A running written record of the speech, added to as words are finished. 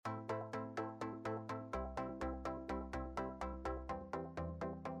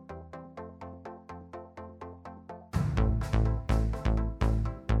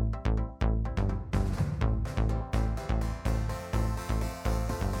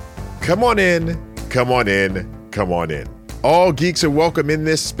Come on in, come on in, come on in. All geeks are welcome in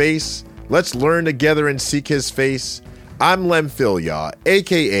this space. Let's learn together and seek his face. I'm Lem Filya,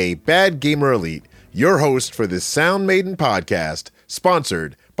 aka Bad Gamer Elite, your host for this Sound Maiden podcast,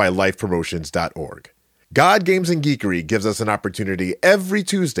 sponsored by lifepromotions.org. God, Games, and Geekery gives us an opportunity every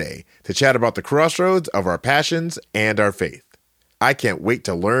Tuesday to chat about the crossroads of our passions and our faith. I can't wait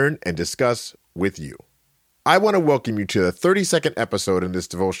to learn and discuss with you. I want to welcome you to the 32nd episode in this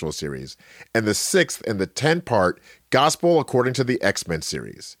devotional series and the 6th in the 10-part Gospel According to the X-Men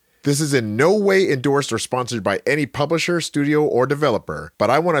series. This is in no way endorsed or sponsored by any publisher, studio, or developer, but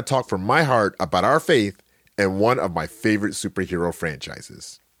I want to talk from my heart about our faith and one of my favorite superhero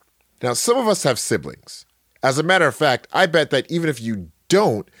franchises. Now, some of us have siblings. As a matter of fact, I bet that even if you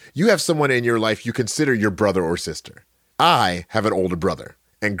don't, you have someone in your life you consider your brother or sister. I have an older brother,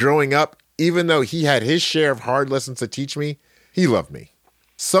 and growing up, even though he had his share of hard lessons to teach me, he loved me.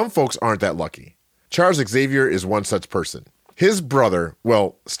 Some folks aren't that lucky. Charles Xavier is one such person. His brother,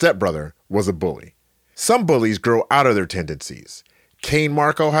 stepbrother, was a bully. Some bullies grow out of their tendencies. Cain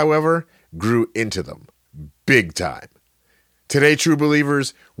Marko, however, grew into them. Big time. Today, true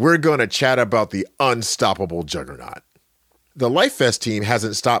believers, we're going to chat about the unstoppable Juggernaut. The LifeFest team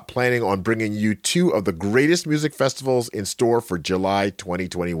hasn't stopped planning on bringing you two of the greatest music festivals in store for July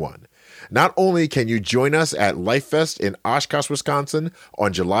 2021. Not only can you join us at LifeFest in Oshkosh, Wisconsin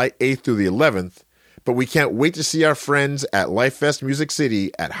on July 8th through the 11th, but we can't wait to see our friends at LifeFest Music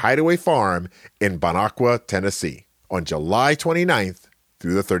City at Hideaway Farm in Bonacqua, Tennessee on July 29th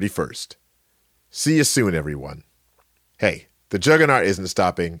through the 31st. See you soon, everyone. Hey, the Juggernaut isn't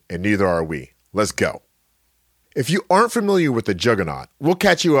stopping, and neither are we. Let's go. If you aren't familiar with the Juggernaut, we'll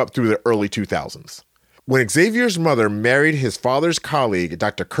catch you up through the early 2000s. When Xavier's mother married his father's colleague,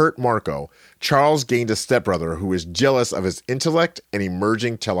 Dr. Kurt Marko, Charles gained a stepbrother who was jealous of his intellect and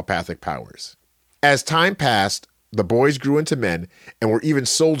emerging telepathic powers. As time passed, the boys grew into men and were even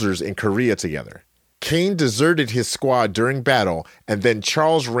soldiers in Korea together. Cain deserted his squad during battle, and then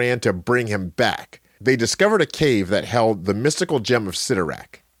Charles ran to bring him back. They discovered a cave that held the mystical gem of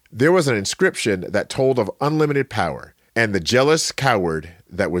Cyttorak. There was an inscription that told of unlimited power, and the jealous coward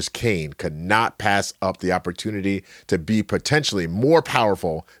that was Cain could not pass up the opportunity to be potentially more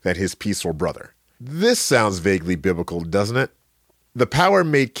powerful than his peaceful brother. This sounds vaguely biblical, doesn't it? The power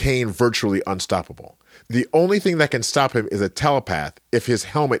made Cain virtually unstoppable. The only thing that can stop him is a telepath if his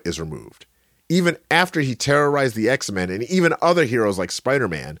helmet is removed. Even after he terrorized the X-Men and even other heroes like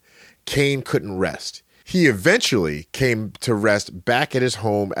Spider-Man, Cain couldn't rest. He eventually came to rest back at his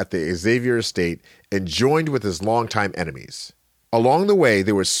home at the Xavier estate and joined with his longtime enemies. Along the way,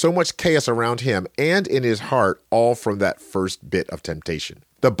 there was so much chaos around him and in his heart, all from that first bit of temptation.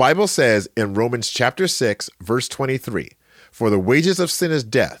 The Bible says in Romans chapter 6, verse 23, "For the wages of sin is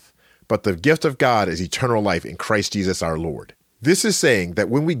death, but the gift of God is eternal life in Christ Jesus our Lord." This is saying that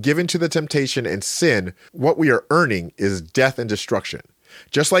when we give in to the temptation and sin, what we are earning is death and destruction.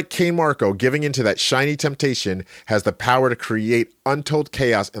 Just like Cain Marko, giving into that shiny temptation has the power to create untold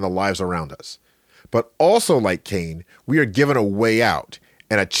chaos in the lives around us. But also like Cain, we are given a way out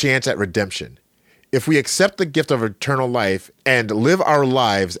and a chance at redemption. If we accept the gift of eternal life and live our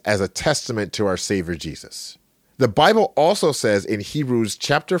lives as a testament to our Savior Jesus. The Bible also says in Hebrews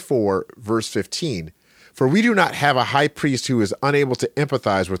chapter 4, verse 15, "For we do not have a high priest who is unable to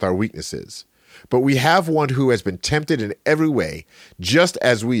empathize with our weaknesses, but we have one who has been tempted in every way, just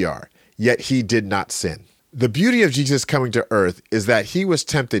as we are, yet he did not sin." The beauty of Jesus coming to earth is that he was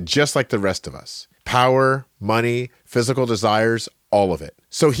tempted just like the rest of us. Power, money, physical desires, all of it.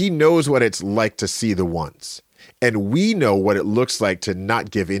 So he knows what it's like to see the once. And we know what it looks like to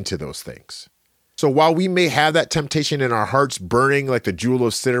not give in to those things. So while we may have that temptation in our hearts burning like the jewel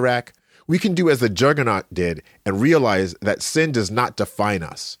of Cyttorak, we can do as the Juggernaut did and realize that sin does not define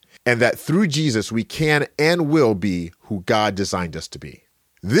us, and that through Jesus we can and will be who God designed us to be.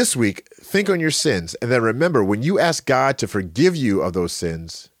 This week, think on your sins, and then remember, when you ask God to forgive you of those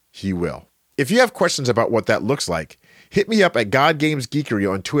sins, he will. If you have questions about what that looks like, hit me up at God Games Geekery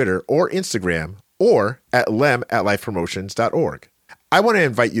on Twitter or Instagram, or at lem@lifepromotions.org. I want to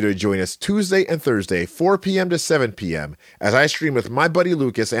invite you to join us Tuesday and Thursday, 4 p.m. to 7 p.m. as I stream with my buddy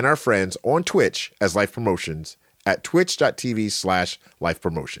Lucas and our friends on Twitch as Life Promotions at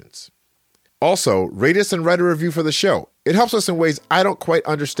twitch.tv/lifepromotions. Also, rate us and write a review for the show. It helps us in ways I don't quite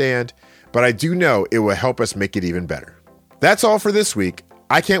understand, but I do know it will help us make it even better. That's all for this week.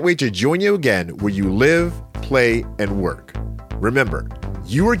 I can't wait to join you again where you live, play, and work. Remember,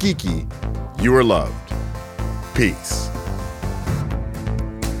 you are geeky, you are loved. Peace.